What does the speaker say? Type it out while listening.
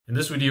In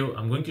this video,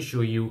 I'm going to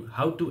show you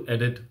how to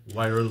edit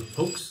viral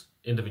hooks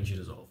in DaVinci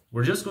Resolve.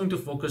 We're just going to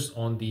focus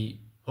on the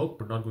hook.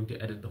 We're not going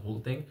to edit the whole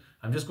thing.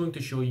 I'm just going to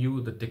show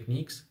you the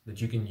techniques that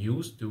you can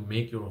use to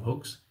make your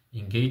hooks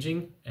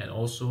engaging and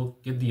also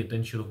get the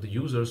attention of the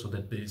user so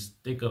that they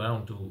stick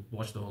around to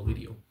watch the whole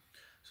video.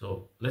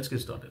 So let's get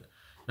started.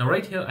 Now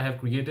right here, I have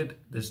created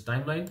this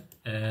timeline,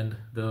 and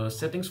the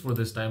settings for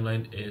this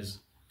timeline is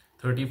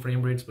 30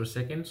 frame rates per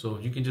second. So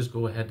you can just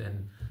go ahead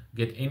and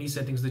get any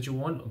settings that you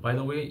want. By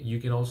the way, you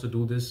can also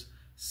do this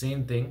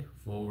same thing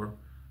for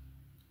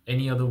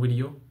any other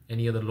video,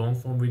 any other long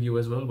form video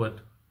as well. But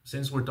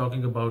since we're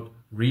talking about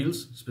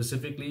reels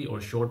specifically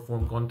or short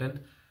form content,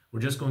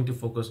 we're just going to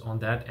focus on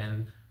that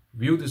and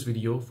view this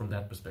video from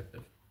that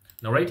perspective.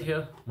 Now right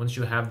here, once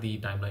you have the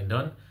timeline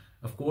done,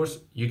 of course,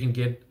 you can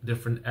get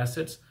different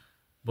assets.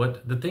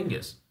 But the thing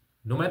is,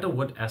 no matter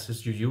what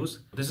assets you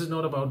use, this is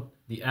not about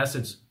the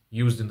assets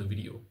used in the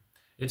video.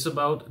 It's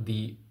about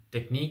the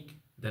technique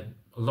that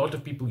a lot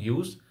of people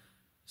use,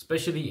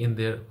 especially in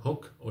their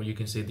hook, or you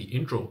can say the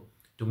intro,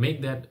 to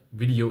make that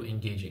video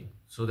engaging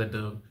so that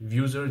the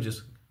user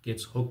just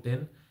gets hooked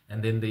in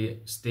and then they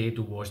stay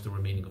to watch the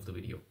remaining of the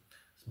video.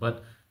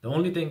 But the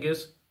only thing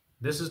is,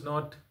 this is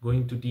not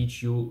going to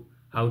teach you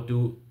how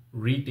to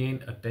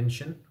retain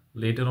attention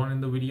later on in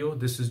the video.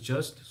 This is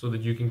just so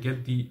that you can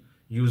get the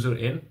user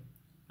in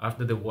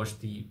after they watch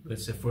the,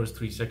 let's say, first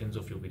 3 seconds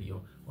of your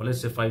video, or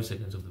let's say 5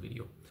 seconds of the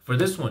video. For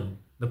this one,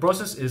 the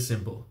process is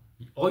simple.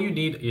 All you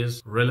need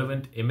is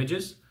relevant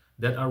images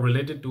that are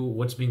related to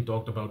what's being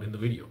talked about in the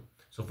video.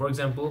 So for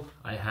example,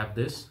 I have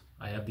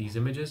these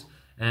images,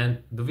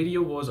 and the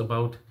video was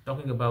about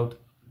talking about,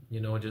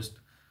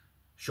 just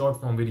short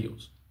form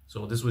videos.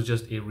 So this was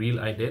just a reel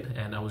I did,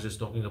 and I was just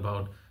talking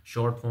about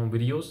short form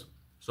videos.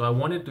 So I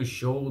wanted to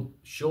show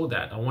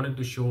that. I wanted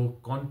to show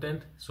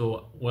content.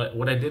 So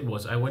what I did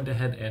was I went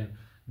ahead and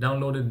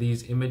downloaded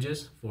these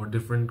images for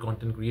different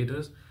content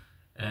creators,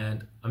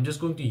 and I'm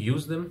just going to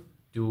use them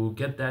to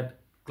get that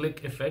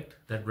click effect,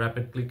 that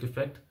rapid click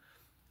effect.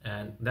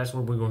 And that's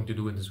what we're going to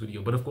do in this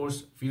video. But of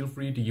course, feel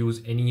free to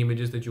use any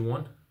images that you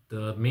want.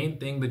 The main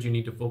thing that you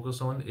need to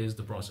focus on is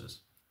the process.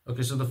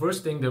 Okay, so the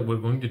first thing that we're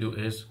going to do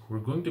is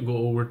we're going to go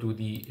over to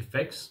the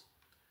effects.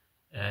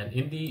 And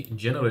in the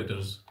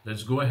generators,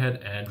 let's go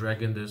ahead and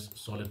drag in this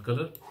solid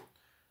color.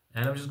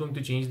 And I'm just going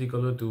to change the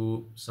color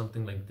to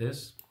something like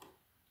this.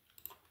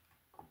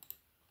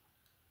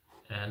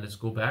 And let's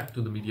go back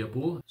to the media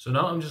pool. So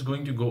now I'm just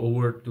going to go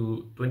over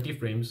to 20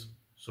 frames.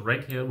 So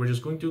right here, we're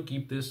just going to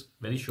keep this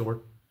very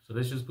short. So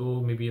let's just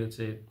go maybe, let's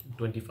say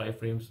 25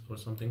 frames or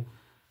something.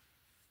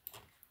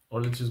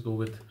 Or let's just go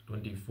with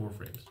 24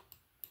 frames.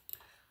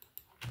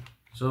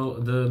 So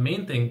the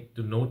main thing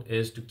to note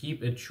is to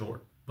keep it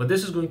short. But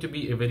this is going to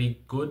be a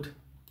very good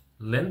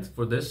length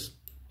for this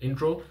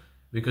intro,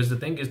 because the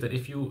thing is that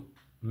if you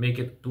make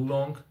it too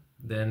long,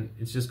 then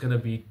it's just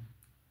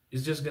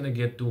gonna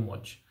get too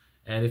much.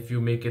 And if you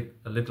make it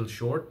a little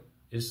short,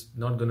 it's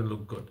not gonna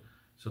look good.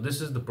 So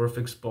this is the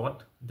perfect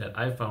spot that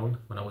I found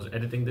when I was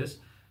editing this.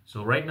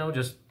 So right now,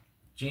 just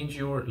change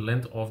your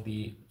length of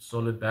the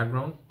solid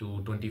background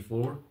to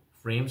 24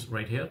 frames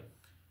right here.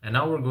 And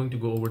now we're going to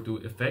go over to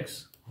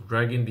effects,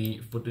 drag in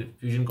the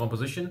fusion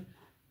composition,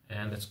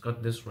 and let's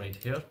cut this right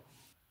here.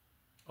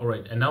 All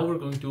right, and now we're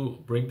going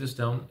to break this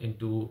down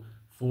into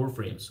 4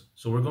 frames.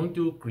 So we're going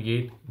to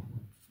create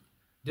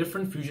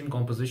different fusion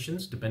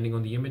compositions depending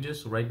on the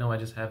images. So right now I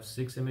just have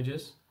 6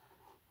 images.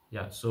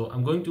 Yeah, so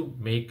I'm going to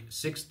make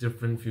 6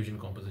 different fusion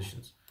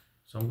compositions.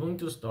 So I'm going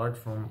to start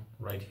from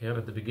right here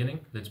at the beginning.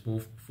 Let's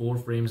move 4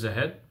 frames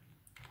ahead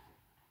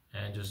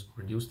and just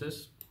reduce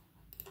this.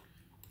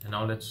 And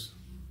now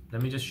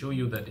let me just show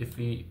you that if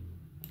we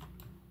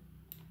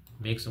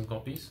make some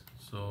copies.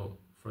 So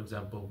for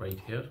example, right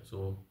here,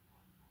 so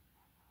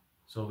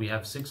we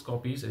have 6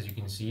 copies, as you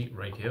can see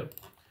right here.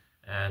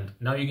 And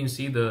now you can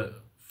see the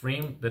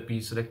frame that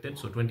we selected.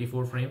 So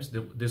 24 frames,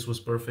 this was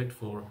perfect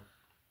for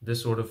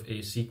this sort of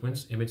a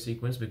sequence, image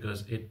sequence,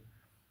 because it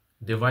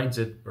divides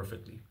it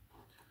perfectly.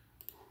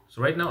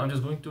 So right now I'm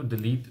just going to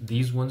delete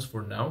these ones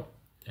for now,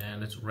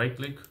 and let's right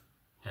click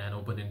and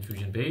open in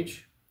Fusion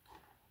page,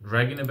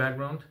 drag in a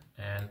background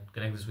and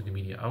connect this with the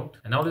media out.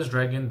 And now let's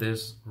drag in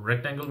this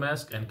rectangle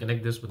mask and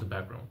connect this with the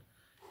background.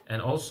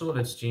 And also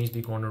let's change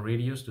the corner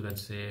radius to,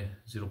 let's say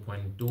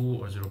 0.2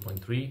 or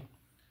 0.3.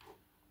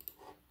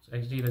 So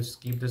actually let's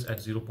keep this at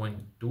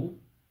 0.2.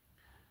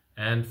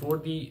 And for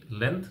the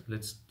length,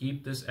 let's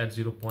keep this at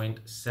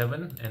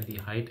 0.7 and the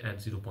height at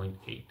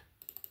 0.8.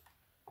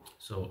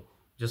 So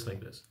just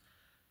like this.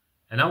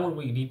 And now what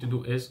we need to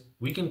do is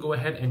we can go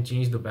ahead and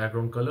change the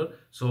background color.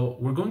 So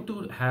we're going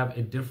to have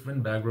a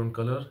different background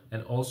color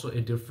and also a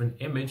different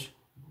image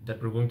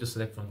that we're going to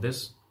select from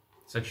this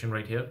section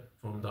right here,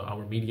 from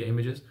our media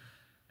images.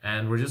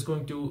 And we're just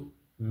going to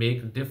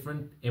make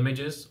different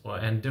images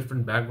and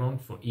different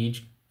background for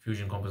each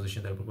fusion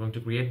composition that we're going to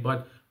create.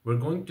 But we're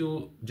going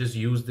to just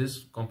use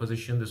this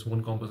composition, this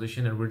one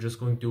composition, and we're just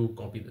going to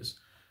copy this.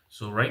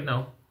 So right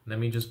now, let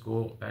me just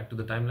go back to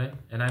the timeline,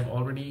 and I've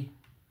already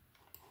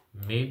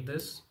made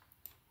this.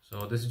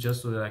 So this is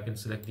just so that I can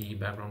select the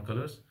background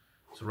colors.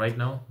 So right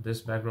now,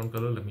 this background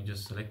color, let me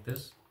just select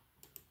this.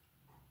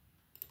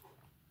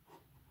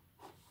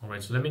 All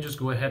right, so let me just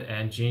go ahead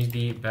and change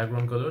the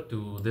background color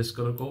to this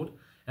color code.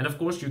 And of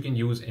course, you can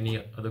use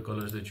any other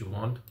colors that you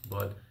want,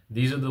 but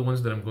these are the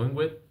ones that I'm going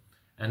with.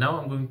 And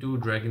now I'm going to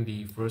drag in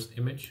the first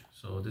image.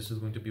 So this is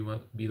going to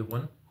be the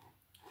one.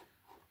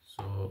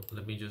 So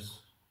let me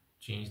just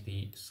change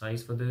the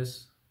size for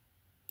this,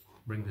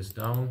 bring this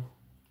down,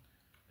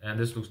 and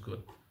this looks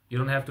good. You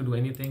don't have to do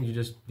anything, you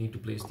just need to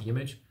place the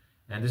image.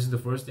 And this is the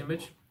first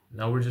image.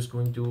 Now we're just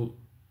going to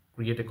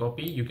create a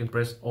copy. You can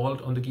press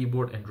Alt on the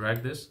keyboard and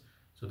drag this.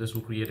 So this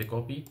will create a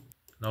copy.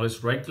 Now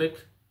let's right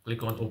click,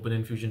 click on Open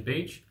in Fusion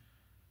Page.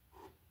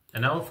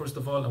 And now first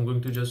of all, I'm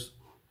going to just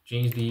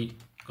change the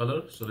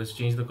color. So let's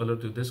change the color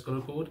to this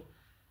color code.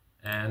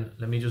 And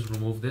let me just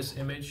remove this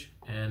image,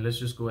 and let's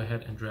just go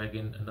ahead and drag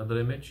in another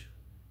image.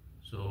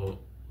 So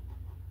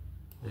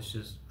let's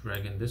just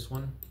drag in this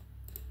one.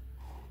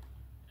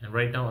 And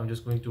right now I'm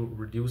just going to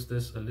reduce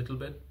this a little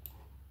bit,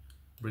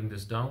 bring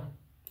this down,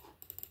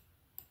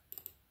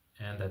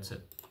 and that's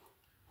it.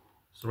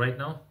 So right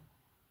now,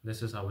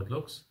 this is how it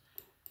looks.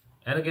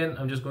 And again,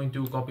 I'm just going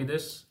to copy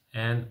this,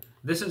 and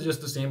this is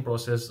just the same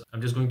process.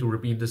 I'm just going to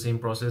repeat the same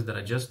process that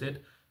I just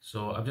did.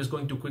 So I'm just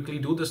going to quickly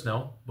do this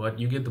now, but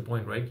you get the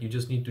point, right? You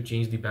just need to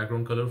change the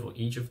background color for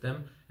each of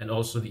them and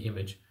also the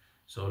image.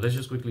 So let's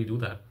just quickly do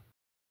that.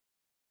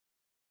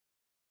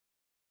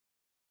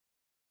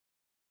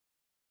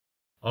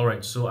 All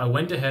right, so I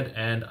went ahead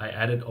and I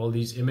added all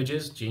these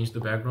images, changed the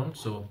background.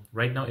 So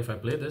right now, if I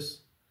play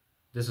this,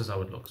 this is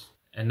how it looks.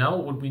 And now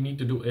what we need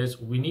to do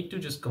is we need to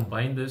just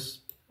combine this,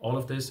 all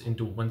of this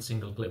into one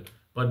single clip.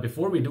 But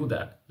before we do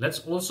that, let's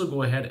also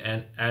go ahead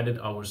and add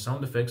our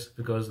sound effects,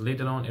 because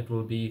later on it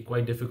will be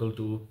quite difficult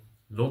to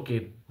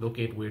locate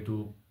where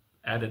to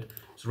add it.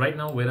 So right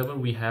now, wherever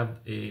we have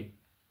a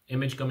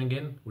image coming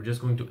in, we're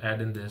just going to add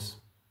in this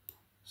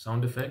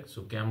sound effect.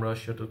 So camera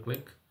shutter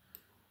click,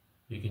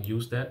 you can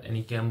use that.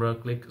 Any camera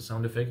click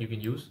sound effect you can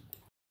use.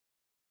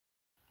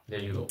 There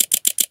you go.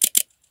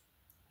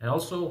 And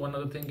also one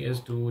other thing is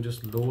to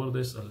just lower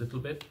this a little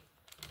bit,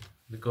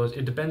 because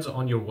it depends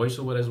on your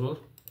voiceover as well,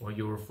 or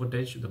your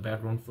footage, the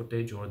background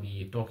footage, or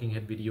the talking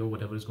head video,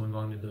 whatever is going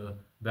on in the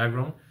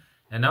background.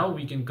 And now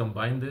we can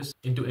combine this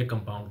into a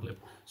compound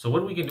clip. So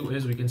what we can do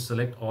is we can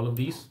select all of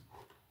these,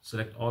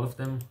 select all of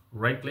them,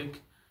 right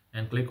click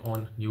and click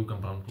on new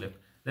compound clip.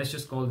 Let's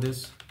just call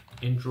this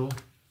intro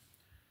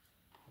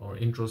or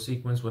intro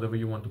sequence, whatever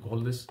you want to call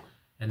this.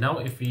 And now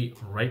if we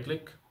right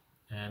click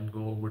and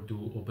go over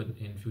to Open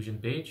in Fusion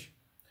Page,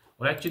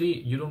 or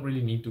actually you don't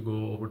really need to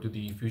go over to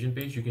the Fusion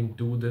page. You can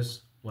do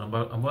this, what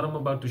I'm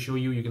about to show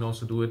you, you can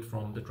also do it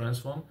from the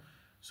transform.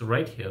 So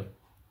right here,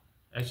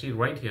 actually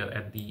right here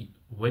at the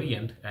very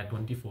end at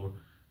 24,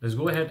 let's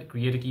go ahead,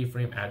 create a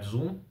keyframe at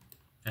zoom,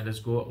 and let's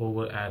go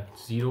over at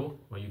 0,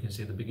 or you can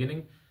say the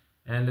beginning,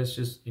 and let's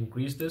just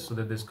increase this so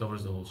that this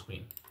covers the whole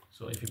screen.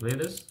 So if you play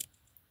this,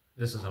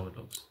 this is how it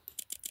looks.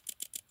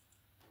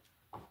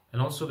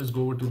 And also let's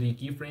go over to the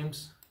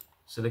keyframes,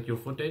 select your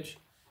footage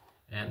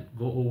and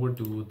go over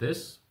to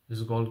this. This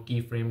is called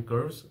keyframe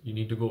curves. You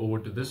need to go over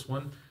to this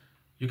one.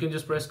 You can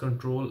just press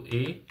Ctrl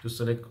A to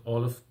select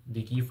all of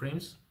the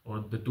keyframes,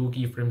 or the 2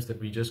 keyframes that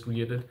we just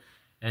created.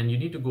 And you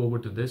need to go over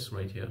to this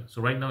right here.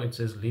 So right now it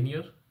says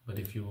linear, but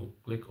if you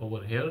click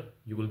over here,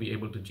 you will be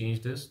able to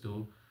change this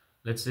to,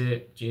 let's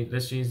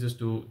change this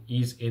to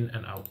ease in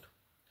and out.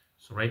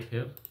 So right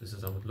here, this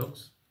is how it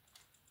looks.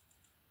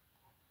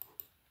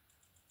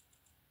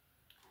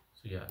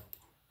 So yeah.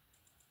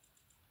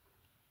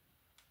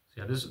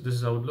 So yeah, this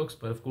is how it looks,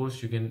 but of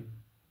course you can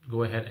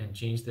go ahead and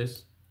change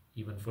this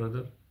even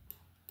further.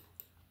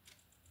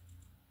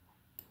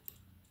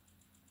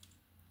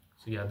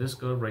 So yeah, this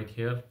curve right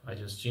here, I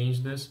just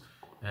changed this,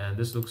 and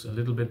this looks a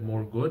little bit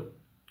more good,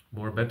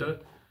 more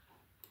better.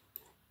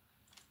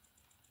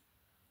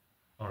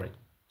 All right,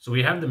 so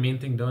we have the main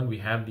thing done, we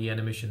have the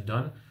animation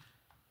done,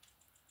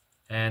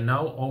 and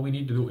now all we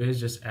need to do is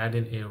just add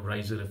in a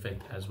riser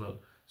effect as well.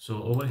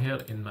 So over here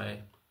in my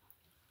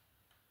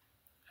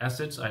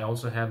assets, I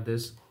also have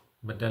this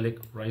metallic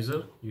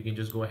riser. You can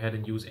just go ahead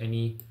and use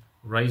any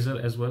riser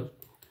as well.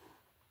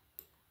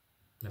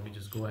 Let me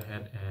just go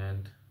ahead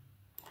and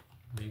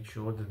make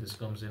sure that this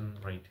comes in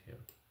right here.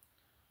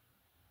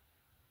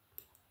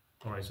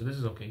 All right, so this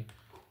is okay,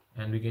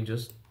 and we can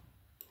just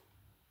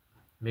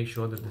make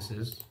sure that this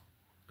is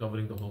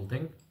covering the whole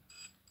thing.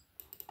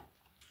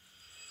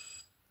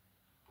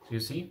 So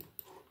you see,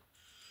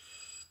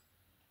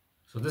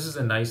 so this is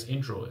a nice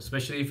intro,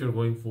 especially if you're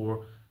going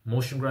for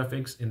motion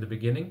graphics in the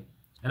beginning.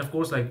 And of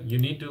course, like, you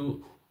need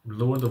to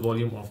lower the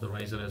volume of the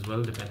riser as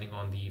well, depending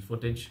on the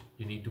footage.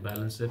 You need to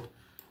balance it,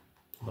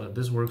 but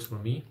this works for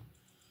me.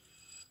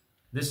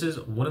 This is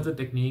one of the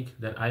techniques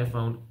that I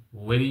found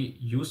very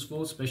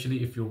useful,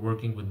 especially if you're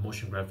working with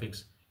motion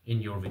graphics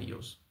in your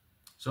videos.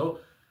 So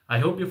I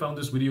hope you found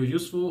this video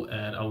useful,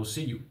 and I will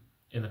see you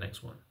in the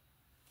next one.